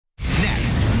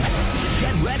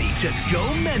to go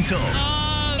mental.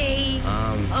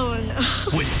 Oh,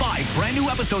 no. With 5 brand new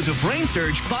episodes of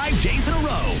BrainSurge 5 days in a row.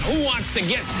 Who wants to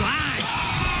get slime?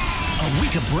 A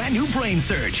week of brand new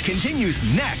BrainSurge continues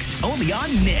next, only on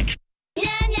Nick.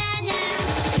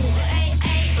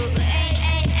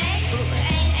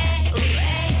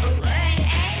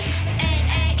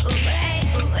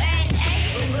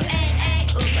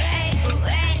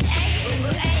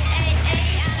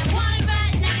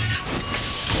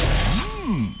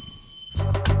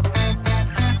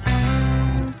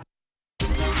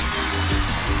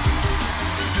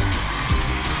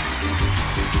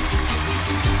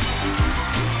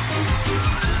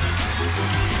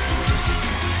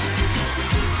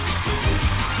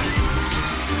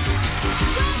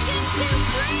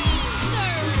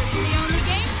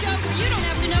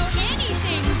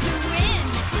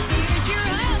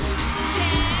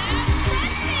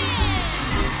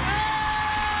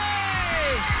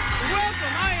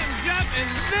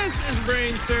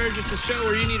 BrainSurge. It's a show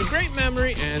where you need a great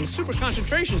memory and super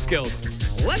concentration skills.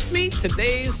 Let's meet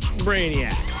today's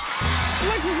Brainiacs.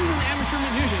 Alexis is an amateur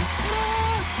magician.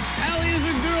 Aly is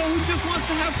a girl who just wants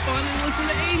to have fun and listen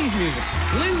to 80s music.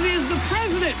 Lindsey is the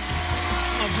president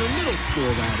of her middle school,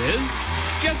 that is.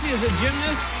 Jessie is a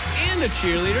gymnast and a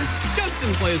cheerleader.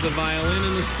 Justin plays the violin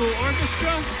in the school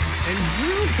orchestra. And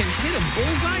Drew can hit a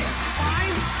bullseye at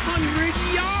 500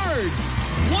 yards.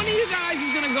 One of you guys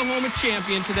is going to go home a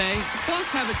champion today, plus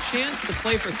have a chance to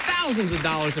play for thousands of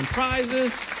dollars in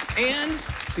prizes and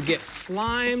to get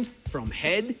slimed from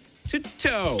head to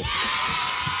toe.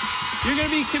 You're going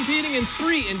to be competing in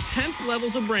 3 intense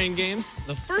levels of brain games.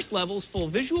 The first level is full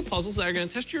of visual puzzles that are going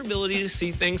to test your ability to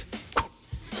see things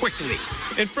quickly.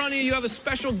 In front of you, you have a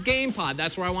special game pod.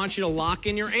 That's where I want you to lock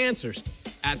in your answers.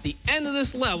 At the end of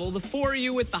this level, the 4 of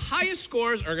you with the highest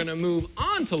scores are going to move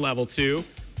on to level 2,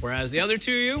 whereas the other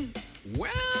 2 of you,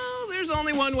 well, there's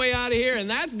only one way out of here, and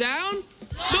that's down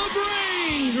the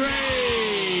brain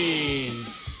drain.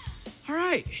 All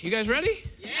right, you guys ready?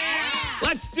 Yeah!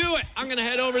 Let's do it. I'm going to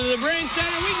head over to the Brain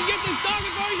Center. We can get this dog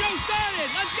and pony show started.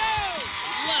 Let's go!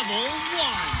 Level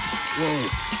 1.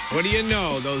 Whoa, what do you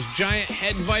know? Those giant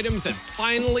head vitamins have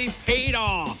finally paid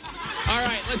off. All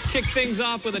right, let's kick things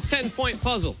off with a 10-point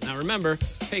puzzle. Now remember,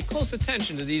 pay close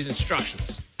attention to these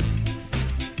instructions.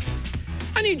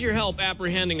 I need your help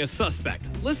apprehending a suspect.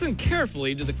 Listen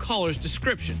carefully to the caller's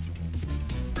description.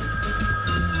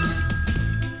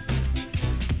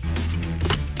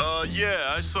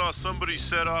 Yeah, I saw somebody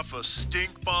set off a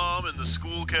stink bomb in the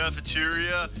school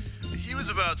cafeteria. He was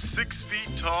about 6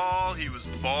 feet tall, he was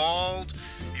bald,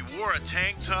 he wore a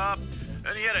tank top,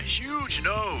 and he had a huge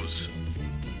nose.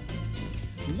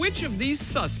 Which of these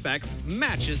suspects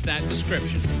matches that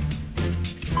description?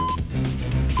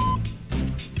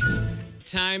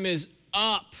 Time is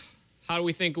up. How do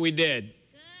we think we did?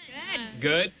 Good.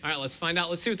 Good? All right, let's find out.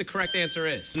 Let's see what the correct answer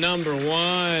is. Number 1. Yeah.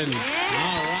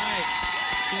 All right.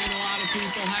 Seeing a lot of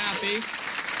people happy.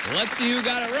 Let's see who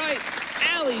got it right.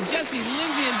 Aly, Jessie,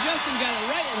 Lindsey, and Justin got it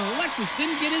right, and Alexis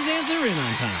didn't get his answer in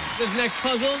on time. This next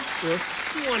puzzle worth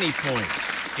 20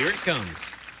 points. Here it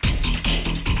comes.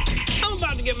 I'm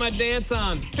about to get my dance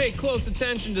on. Pay close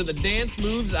attention to the dance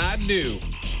moves I do.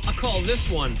 I call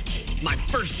this one my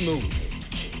first move.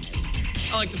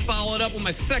 I like to follow it up with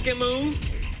my second move.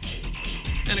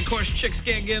 And of course, chicks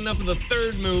can't get enough of the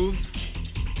third move.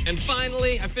 And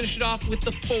finally, I finish it off with the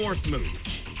 4th move.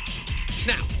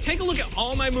 Now, take a look at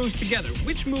all my moves together.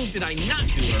 Which move did I not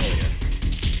do earlier?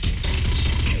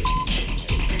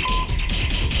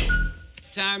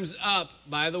 Time's up.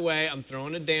 By the way, I'm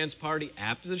throwing a dance party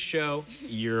after the show.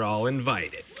 You're all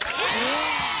invited.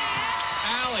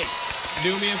 Aly,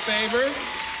 do me a favor.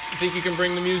 Think you can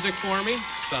bring the music for me?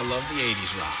 Because I love the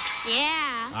 80s rock.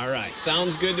 Yeah. All right,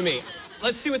 sounds good to me.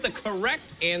 Let's see what the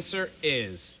correct answer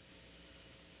is.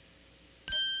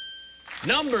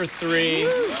 Number 3.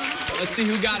 Let's see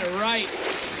who got it right.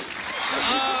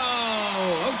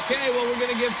 Oh, okay. Well, we're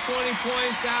going to give 20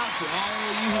 points out to all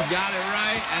of you who got it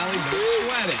right. Aly, don't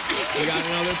sweat it. We got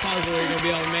another puzzle where you're going to be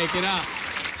able to make it up.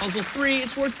 Puzzle 3,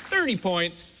 it's worth 30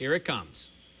 points. Here it comes.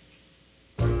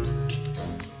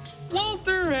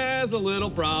 Walter has a little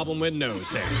problem with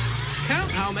nose hair. Count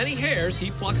how many hairs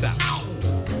he plucks out.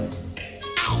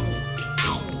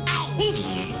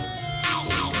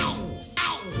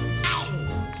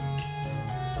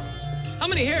 How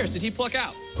many hairs did he pluck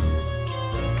out?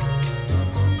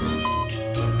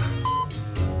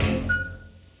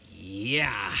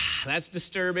 Yeah, that's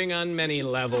disturbing on many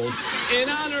levels. In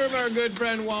honor of our good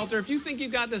friend Walter, if you think you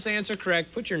got this answer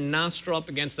correct, put your nostril up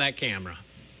against that camera.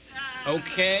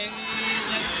 Okay,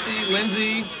 let's see.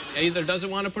 Lindsey, either doesn't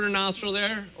want to put her nostril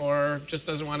there or just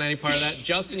doesn't want any part of that.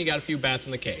 Justin, you got a few bats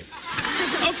in the cave.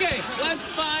 Okay, let's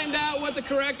find out what the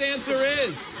correct answer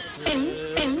is.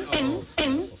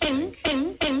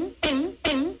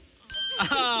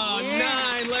 Oh,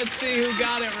 9. Let's see who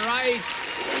got it right.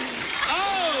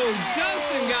 Oh,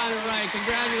 Justin got it right.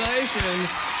 Congratulations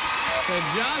to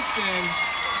Justin.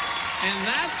 And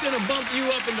that's going to bump you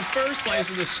up into first place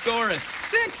with a score of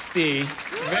 60.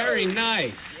 Very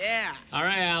nice. Yeah. All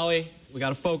right, Aly, we got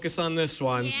to focus on this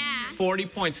one. Yeah. 40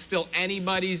 points, still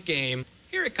anybody's game.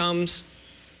 Here it comes.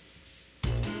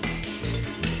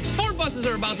 4 buses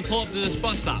are about to pull up to this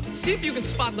bus stop. See if you can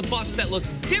spot the bus that looks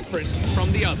different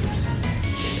from the others.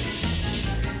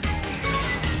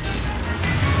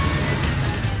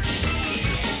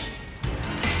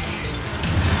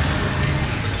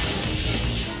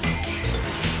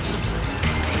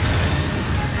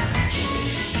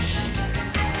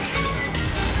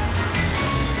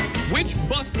 Which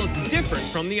bus looked different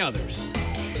from the others?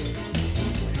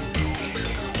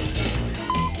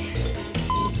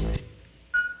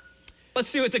 Let's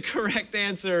see what the correct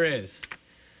answer is.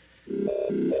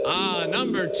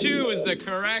 Number 2 is the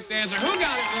correct answer. Who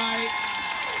got it right?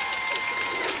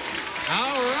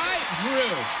 All right,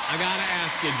 Drew. I gotta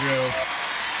ask you, Drew.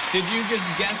 Did you just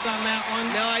guess on that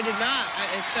one? No, I did not.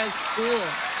 It says school.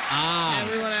 Ah.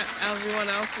 Everyone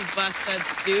else's bus said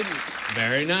student.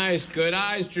 Very nice. Good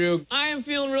eyes, Drew. I am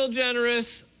feeling real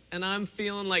generous, and I'm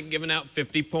feeling like giving out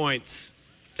 50 points.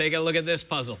 Take a look at this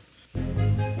puzzle.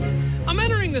 I'm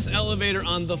entering this elevator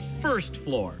on the 1st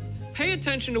floor. Pay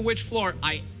attention to which floor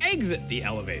I exit the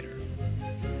elevator.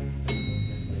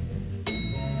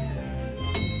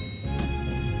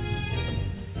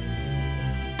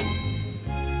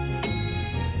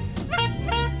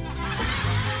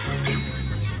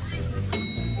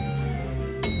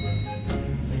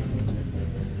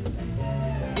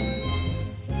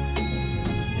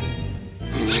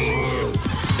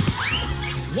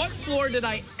 What floor did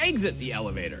I exit the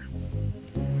elevator?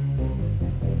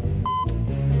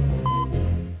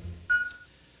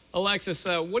 Alexis,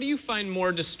 what do you find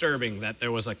more disturbing, that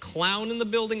there was a clown in the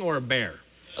building or a bear?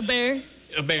 A bear.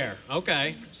 A bear,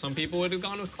 okay. Some people would have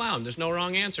gone with clown. There's no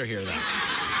wrong answer here, though.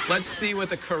 Let's see what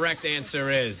the correct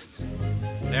answer is.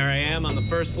 There I am on the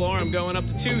 1st floor. I'm going up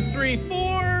to 2, 3,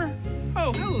 4.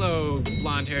 Oh, hello,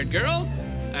 blonde-haired girl.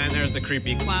 And there's the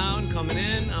creepy clown coming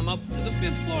in. I'm up to the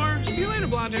 5th floor. See you later,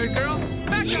 blonde-haired girl.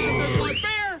 Back down to the 5th floor.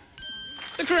 Bear!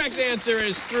 The correct answer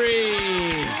is 3.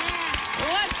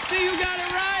 Let's see who got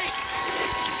it right.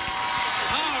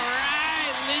 All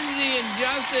right, Lindsey and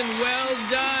Justin, well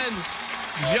done.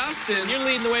 Justin, you're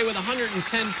leading the way with 110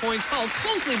 points, followed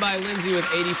closely by Lindsey with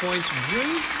 80 points.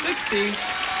 Drew, 60.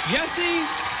 Jesse,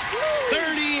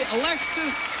 30.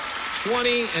 Alexis,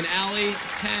 20. And Aly,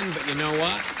 10. But you know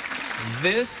what?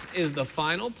 This is the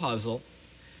final puzzle.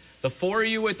 The 4 of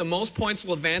you with the most points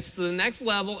will advance to the next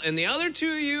level, and the other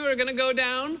 2 of you are going to go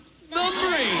down the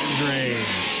brain drain.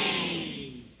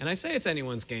 And I say it's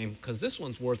anyone's game because this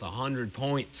one's worth 100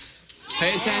 points. Pay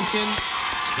attention.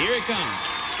 Here it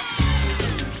comes.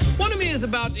 One of me is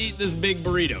about to eat this big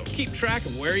burrito. Keep track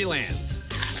of where he lands.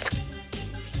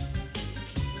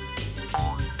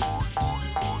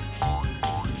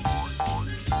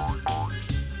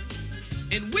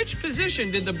 In which position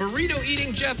did the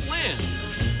burrito-eating Jeff land?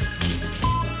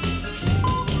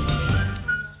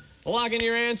 Lock in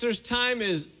your answers. Time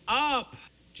is up.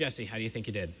 Jesse, how do you think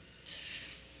you did?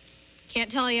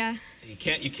 Can't tell ya. You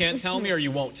can't tell me or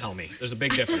you won't tell me. There's a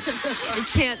big difference. I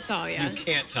can't tell ya. You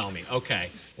can't tell me. Okay.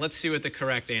 Let's see what the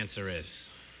correct answer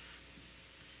is.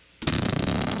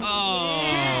 Oh,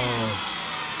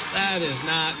 that is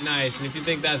not nice. And if you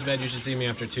think that's bad, you should see me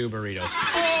after 2 burritos.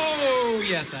 Oh,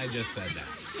 yes, I just said that.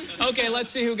 Okay,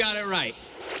 let's see who got it right.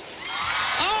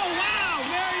 Oh, wow,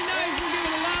 very nice. We're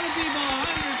giving a lot of people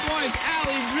 100 points.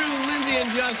 Aly, Drew, Lindsey, and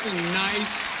Justin,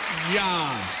 nice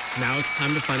job. Now it's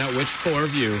time to find out which 4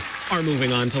 of you are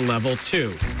moving on to level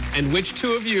 2. And which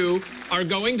 2 of you are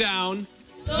going down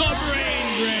the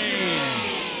brain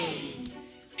drain.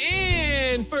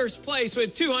 In first place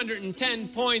with 210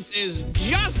 points is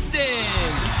Justin.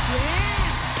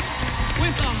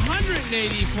 With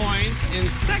 180 points. In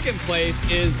second place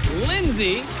is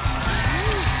Lindsey.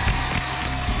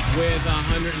 With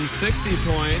 160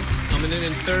 points. Coming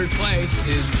in third place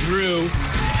is Drew.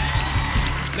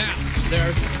 Now, there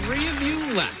are 3 of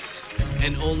you left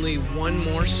and only 1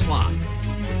 more slot.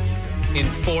 In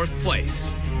 4th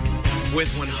place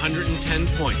with 110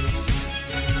 points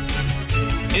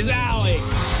is Aly.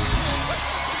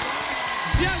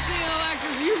 Jesse and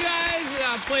Alexis, you guys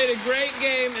played a great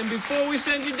game. And before we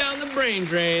send you down the brain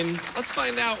drain, let's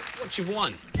find out what you've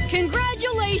won.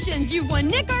 Congratulations! You've won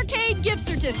Nick Arcade gift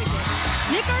certificate.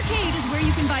 Nick Arcade is where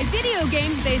you can buy video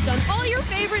games based on all your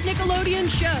favorite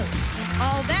Nickelodeon shows.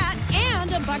 All that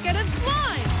and a bucket of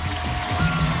slime.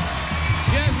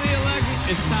 Jesse,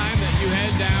 Alexis, it's time that you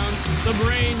head down the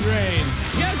brain drain.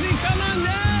 Jesse, come on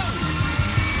down!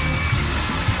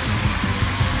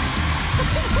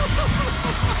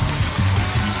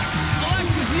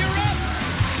 Alexis, you're up!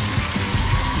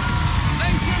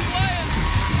 Thanks for playing!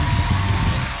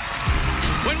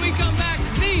 When we come back,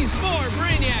 these four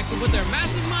brainiacs will put their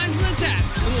massive minds to the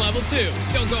task in level 2.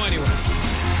 Don't go anywhere.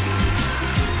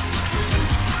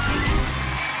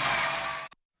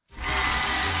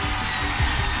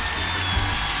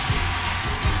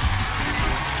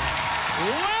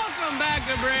 Welcome back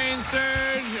to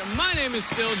BrainSurge. My name is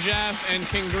still Jeff, and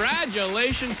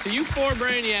congratulations to you four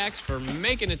brainiacs for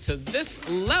making it to this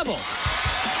level.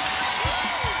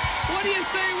 What do you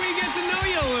say we get to know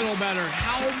you a little better?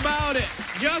 How about it?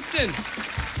 Justin,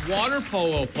 water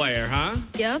polo player, huh?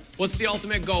 Yep. What's the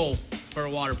ultimate goal for a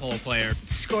water polo player?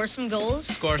 Score some goals.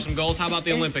 Score some goals. How about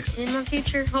the Olympics? In my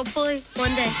future, hopefully,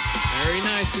 one day. Very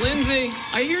nice. Lindsay,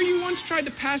 I hear you once tried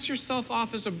to pass yourself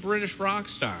off as a British rock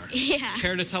star. Yeah.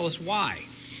 Care to tell us why?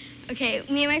 Okay,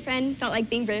 me and my friend felt like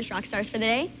being British rock stars for the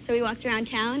day, so we walked around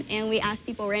town and we asked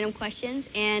people random questions,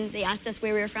 and they asked us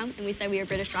where we were from, and we said we were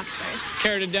British rock stars.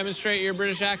 Care to demonstrate your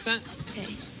British accent? Okay.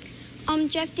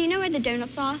 Jeff, do you know where the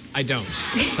donuts are? I don't.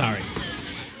 Sorry.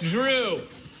 Drew,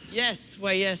 Yes.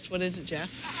 Why, yes. What is it, Jeff?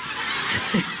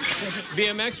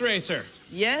 BMX racer.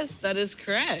 Yes, that is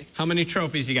correct. How many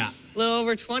trophies you got? A little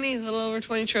over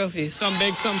 20 trophies. Some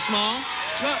big, some small?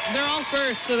 Well, they're all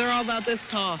first, so they're all about this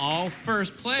tall. All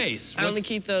first place. I only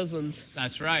keep those ones.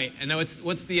 That's right. And now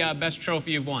what's the best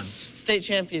trophy you've won? State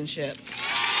championship.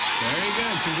 Very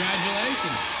good.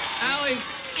 Congratulations. Aly,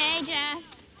 Hey, Jeff.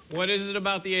 what is it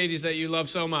about the 80s that you love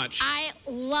so much? I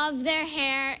love their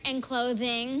hair and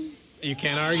clothing. You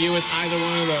can't argue with either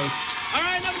one of those. All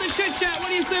right, enough of the chit-chat. What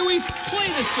do you say we play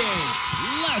this game?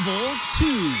 Level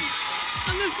 2.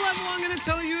 On this level, I'm going to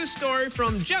tell you a story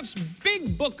from Jeff's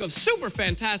big book of super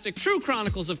fantastic true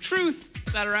chronicles of truth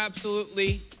that are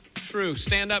absolutely true.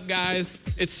 Stand up, guys.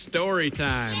 It's story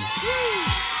time.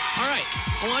 All right,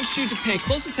 I want you to pay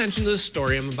close attention to the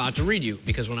story I'm about to read you,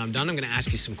 because when I'm done, I'm going to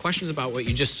ask you some questions about what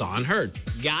you just saw and heard.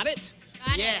 Got it?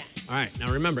 Got it. All right,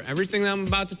 now remember, everything that I'm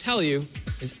about to tell you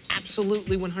is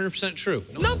absolutely 100% true.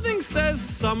 Nothing says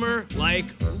summer like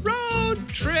road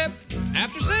trip.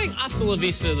 After saying hasta la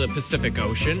vista to the Pacific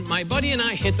Ocean, my buddy and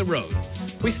I hit the road.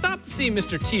 We stopped to see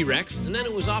Mr. T-Rex, and then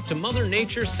it was off to Mother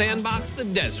Nature's sandbox, the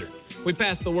desert. We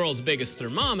passed the world's biggest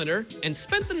thermometer and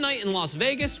spent the night in Las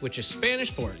Vegas, which is Spanish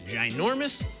for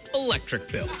ginormous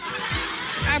electric bill.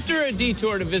 After a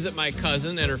detour to visit my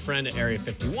cousin and her friend at Area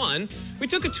 51, we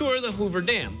took a tour of the Hoover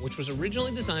Dam, which was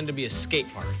originally designed to be a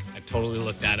skate park. I totally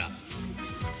looked that up.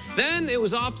 Then it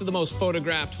was off to the most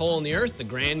photographed hole in the earth, the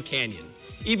Grand Canyon.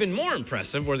 Even more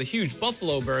impressive were the huge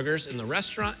buffalo burgers in the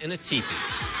restaurant and a teepee.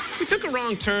 We took a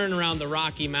wrong turn around the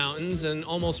Rocky Mountains and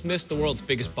almost missed the world's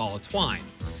biggest ball of twine.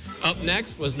 Up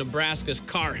next was Nebraska's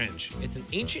Carhenge. It's an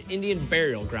ancient Indian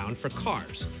burial ground for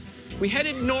cars. We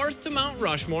headed north to Mount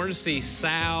Rushmore to see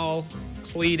Sal,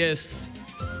 Cletus,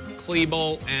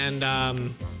 Klebold, and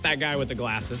that guy with the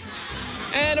glasses.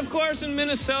 And of course, in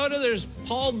Minnesota, there's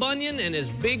Paul Bunyan and his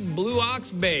big blue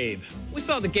ox Babe. We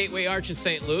saw the Gateway Arch in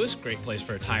St. Louis, great place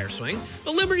for a tire swing,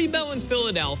 the Liberty Bell in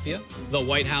Philadelphia, the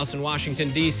White House in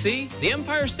Washington, D.C., the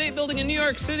Empire State Building in New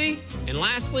York City, and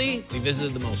lastly, we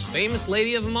visited the most famous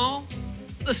lady of them all,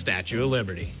 the Statue of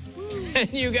Liberty.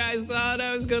 And you guys thought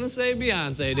I was gonna say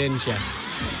Beyonce, didn't you?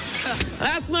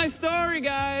 That's my story,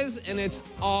 guys, and it's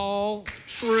all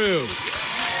true.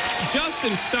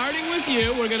 Justin, starting with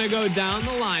you, we're gonna go down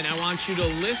the line. I want you to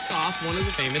list off one of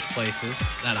the famous places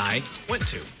that I went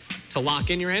to. To lock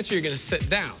in your answer, you're gonna sit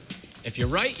down. If you're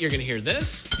right, you're gonna hear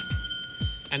this.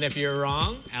 And if you're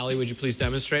wrong, Aly, would you please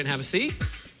demonstrate and have a seat?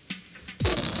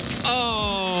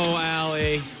 Oh,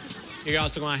 Aly. You're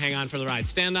also gonna hang on for the ride.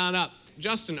 Stand on up.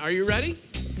 Justin, are you ready?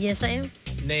 Yes, I am.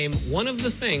 Name one of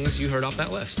the things you heard off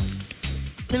that list.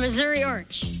 The Missouri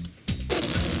Arch.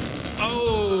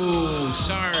 Oh,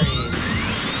 sorry.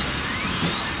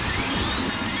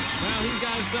 Well, he's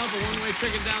got himself a one-way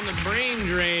ticket down the brain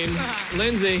drain.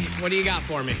 Lindsay, what do you got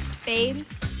for me? Babe.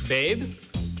 Babe? Very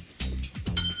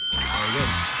good.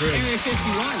 Drew. Area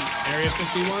 51. Area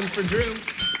 51 for Drew.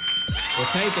 We'll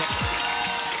take it.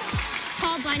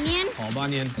 Paul Bunyan. Paul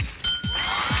Bunyan.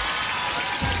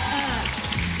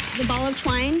 The ball of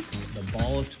twine. The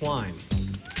ball of twine.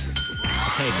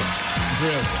 I'll take it.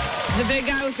 Drew. The big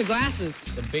guy with the glasses.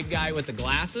 The big guy with the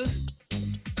glasses?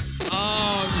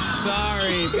 Oh, I'm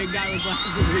sorry. Big guy with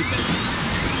glasses.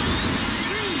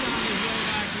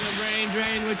 Back to the brain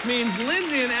drain, which means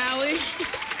Lindsey and Aly,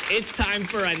 it's time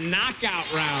for a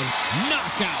knockout round.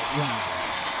 Knockout round.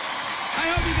 I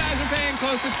hope you guys are paying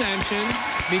close attention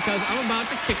because I'm about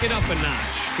to kick it up a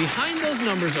notch. Behind those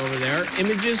numbers over there,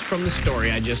 images from the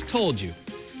story I just told you.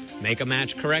 Make a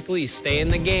match correctly, stay in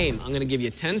the game. I'm going to give you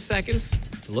 10 seconds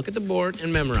to look at the board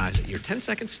and memorize it. Your 10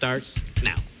 seconds starts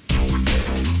now.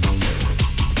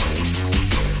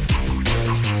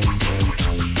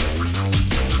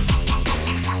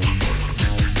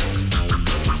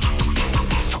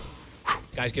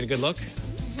 Guys, get a good look?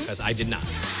 Because I did not.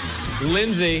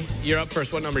 Lindsey, you're up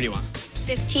first. What number do you want?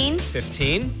 15.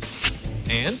 15.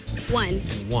 And? 1.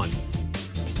 And 1.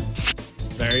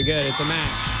 Very good. It's a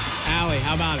match. Aly,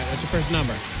 how about it? What's your first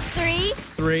number? 3.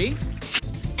 3.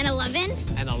 And 11.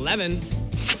 And 11.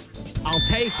 I'll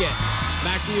take it.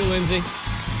 Back to you, Lindsey.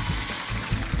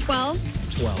 12.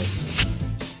 12.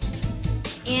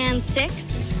 And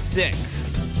 6. And 6.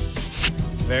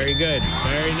 Very good.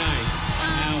 Very nice.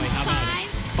 Aly, how about it?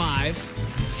 5.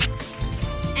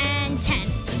 And 10.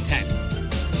 And 10.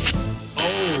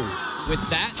 Oh, with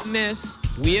that miss,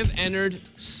 we have entered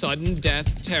sudden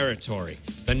death territory.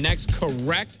 The next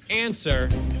correct answer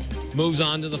moves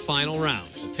on to the final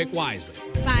round. So pick wisely.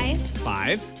 5.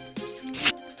 5.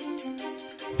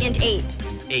 And 8.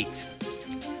 8.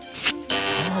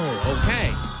 Oh,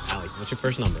 okay. Aly, what's your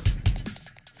first number?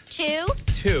 2.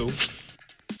 2.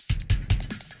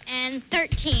 And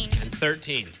 13. And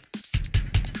 13.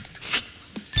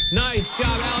 Nice job,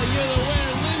 Aly. You're the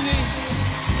winner. Lindsey,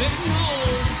 sit and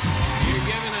hold. You're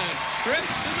given a trip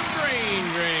to the brain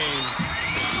drain.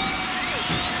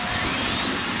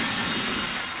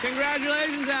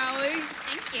 Congratulations, Aly.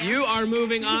 Thank you. You are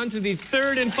moving on to the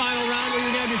third and final round where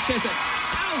you're going to have your chance at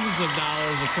thousands of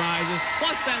dollars of prizes,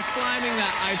 plus that sliming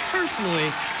that I personally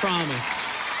promised.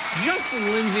 Justin,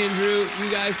 Lindsey, and Drew,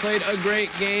 you guys played a great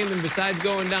game, and besides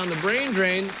going down the brain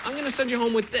drain, I'm going to send you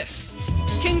home with this.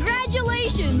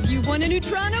 Congratulations! You've won a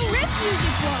Neutrano wrist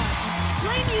music watch.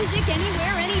 Play music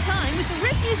anywhere, anytime with the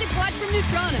wrist music watch from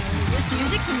Neutrano. The wrist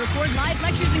music can record live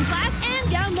lectures in class and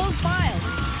download files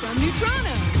from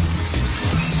Neutrano.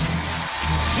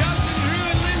 Justin, Drew,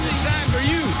 and Lindsey, time for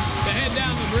you to head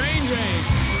down the brain drain.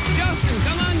 Justin,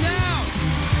 come on down.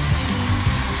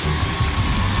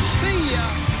 See ya.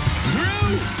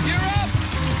 Drew, you're up.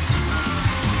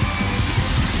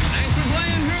 Thanks for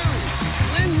playing, Drew.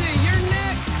 Lindsey, you're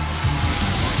next.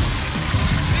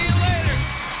 See you later.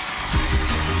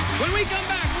 When we come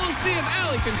back, we'll see if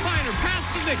Aly can find her path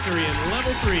to victory in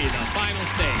level 3, the final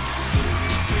stage.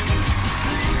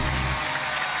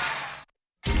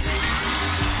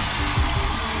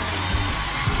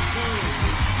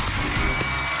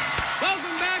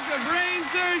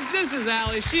 BrainSurge, this is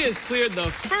Aly. She has cleared the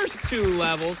first 2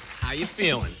 levels. How you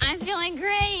feeling? I'm feeling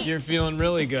great. You're feeling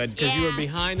really good because you were Yeah.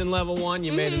 behind in level 1.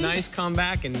 You made a nice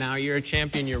comeback, and now you're a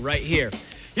champion. You're right here.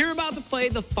 You're about to play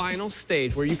the final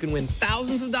stage where you can win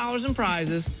thousands of dollars in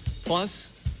prizes,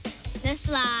 plus The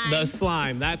slime. the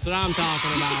slime. That's what I'm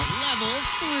talking about. Level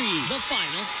 3, the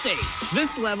final stage.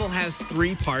 This level has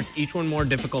 3 parts, each one more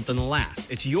difficult than the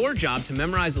last. It's your job to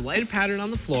memorize the lighted pattern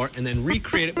on the floor and then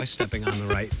recreate it by stepping on the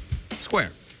right square.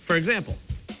 For example,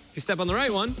 if you step on the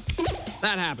right one,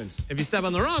 that happens. If you step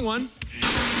on the wrong one,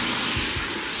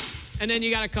 and then you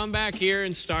got to come back here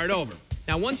and start over.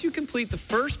 Now, once you complete the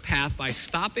first path by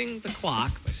stopping the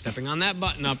clock, by stepping on that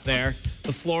button up there,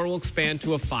 the floor will expand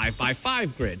to a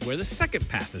 5x5 grid where the second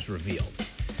path is revealed.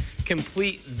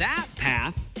 Complete that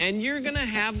path, and you're going to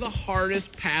have the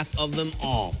hardest path of them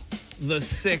all, the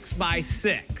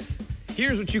 6x6.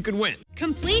 Here's what you could win.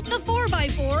 Complete the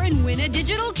 4x4 and win a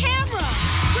digital camera.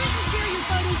 Print and share your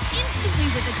photos instantly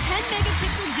with a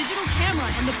 10-megapixel digital camera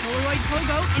and the Polaroid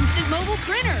Pogo Instant Mobile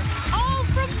Printer. All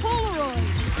from Polaroid.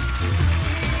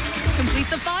 Complete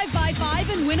the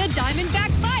 5x5 and win a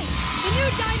Diamondback bike. The new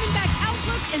Diamondback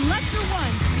Outlook and Lester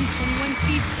 1. These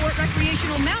 21-speed sport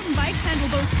recreational mountain bikes handle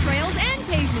both trails and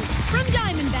pavement from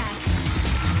Diamondback.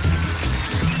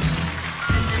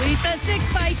 Complete the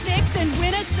 6x6 and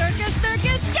win a Circus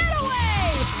getaway!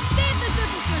 Stay at the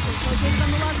Circus, located on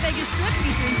the Las Vegas Strip,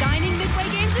 featuring dining, midway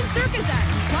games, and circus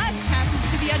acts. Plus, passes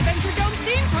to the Adventure Dome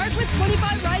theme park with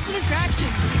 25 rides and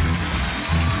attractions.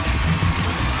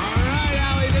 All right,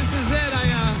 Aly, this is it.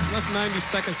 I left 90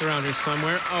 seconds around here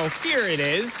somewhere. Oh, here it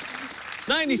is.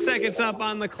 90 seconds up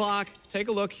on the clock. Take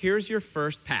a look. Here's your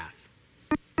first path.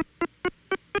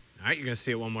 All right, you're going to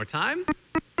see it one more time.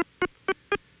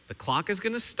 The clock is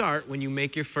going to start when you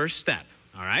make your first step,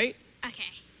 all right? Okay.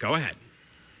 Go ahead.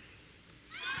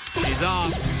 She's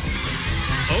off.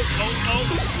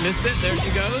 Oh. Missed it. There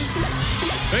she goes.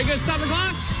 Very good. Stop the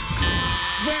clock.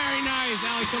 Very nice.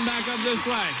 Aly, come back up this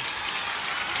way.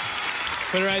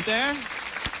 Put it right there.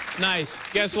 Nice.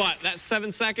 Guess what? That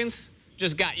 7 seconds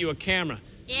just got you a camera.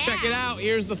 Yeah. Check it out.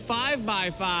 Here's the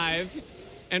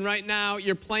 5x5. And right now,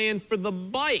 you're playing for the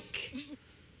bike.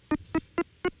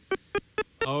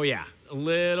 Oh, yeah. A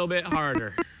little bit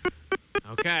harder.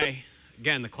 Okay.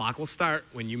 Again, the clock will start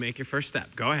when you make your first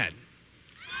step. Go ahead.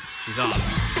 She's off.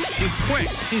 She's quick.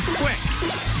 She's quick.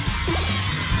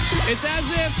 It's as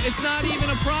if it's not even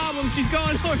a problem. She's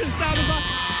going over to stop the clock.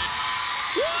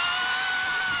 What?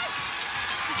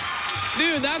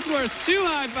 Dude, that's worth 2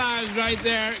 high fives right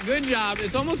there. Good job.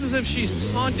 It's almost as if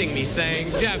she's taunting me,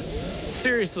 saying, Jeff,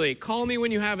 seriously, call me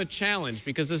when you have a challenge,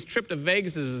 because this trip to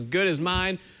Vegas is as good as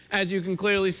mine. As you can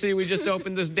clearly see, we just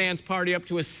opened this dance party up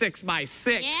to a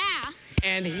 6x6. Yeah.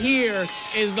 And here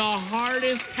is the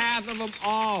hardest path of them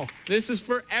all. This is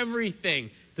for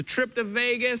everything. The trip to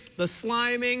Vegas, the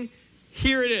sliming.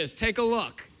 Here it is. Take a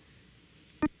look.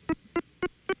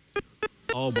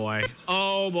 Oh, boy.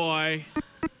 Oh, boy.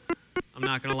 I'm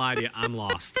not going to lie to you. I'm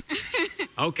lost.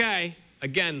 Okay.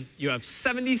 Again, you have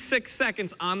 76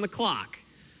 seconds on the clock.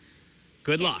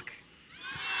 Good luck.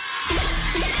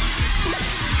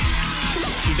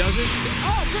 She doesn't.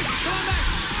 Oh, quick. Come on back.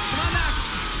 Come on back.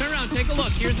 Turn around. Take a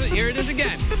look. Here it is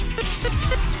again.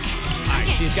 All right.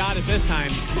 She's got it this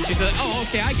time. She said, oh,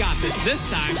 okay, I got this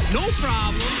time. No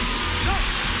problem. No.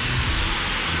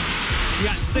 You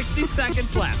got 60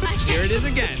 seconds left. Here it is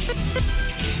again.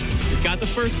 You've got the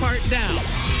first part down.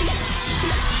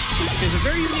 She has a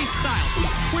very unique style.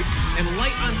 She's quick and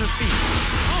light on her feet.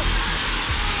 Oh.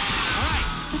 All right.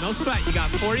 No sweat. You got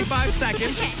 45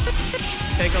 seconds.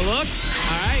 Take a look.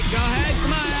 All right. Go ahead.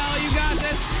 Come on, Aly. You got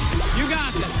this. You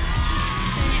got this.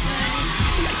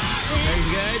 Very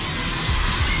good.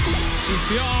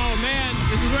 Oh, man.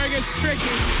 This is where it gets tricky.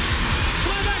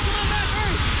 Come on back.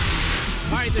 Hurry.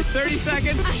 All right. There's 30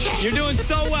 seconds. You're doing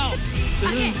so well.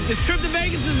 The trip to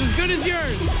Vegas is as good as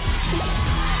yours.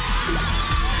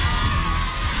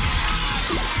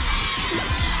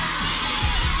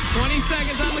 "20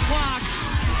 seconds on the clock.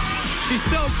 She's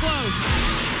so close.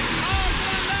 Oh,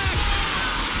 come on back.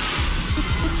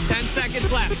 It's 10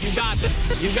 seconds left. You got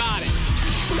this. You got it.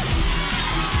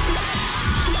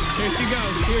 Here she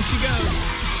goes. Here she goes.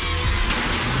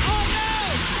 Oh, no!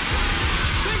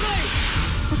 Quickly!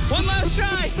 One last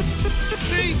try.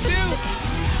 3, 2.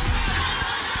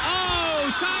 Oh,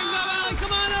 time's up, Aly.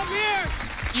 Come on up here.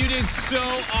 You did so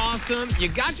awesome. You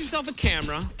got yourself a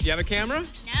camera. You have a camera?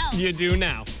 No. You do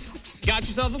now. Got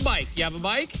yourself a bike. You have a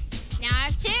bike? Now I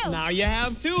have 2. Now you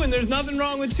have 2, and there's nothing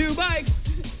wrong with 2 bikes.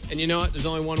 And you know what? There's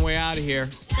only one way out of here.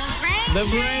 The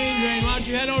brain drain. Why don't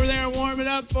you head over there and warm it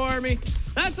up for me?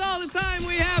 That's all the time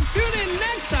we have. Tune in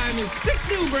next time as 6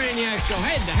 new Brainiacs go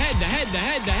head to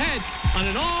head on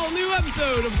an all-new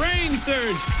episode of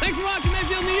BrainSurge. Thanks for watching,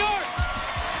 Mayfield, New York.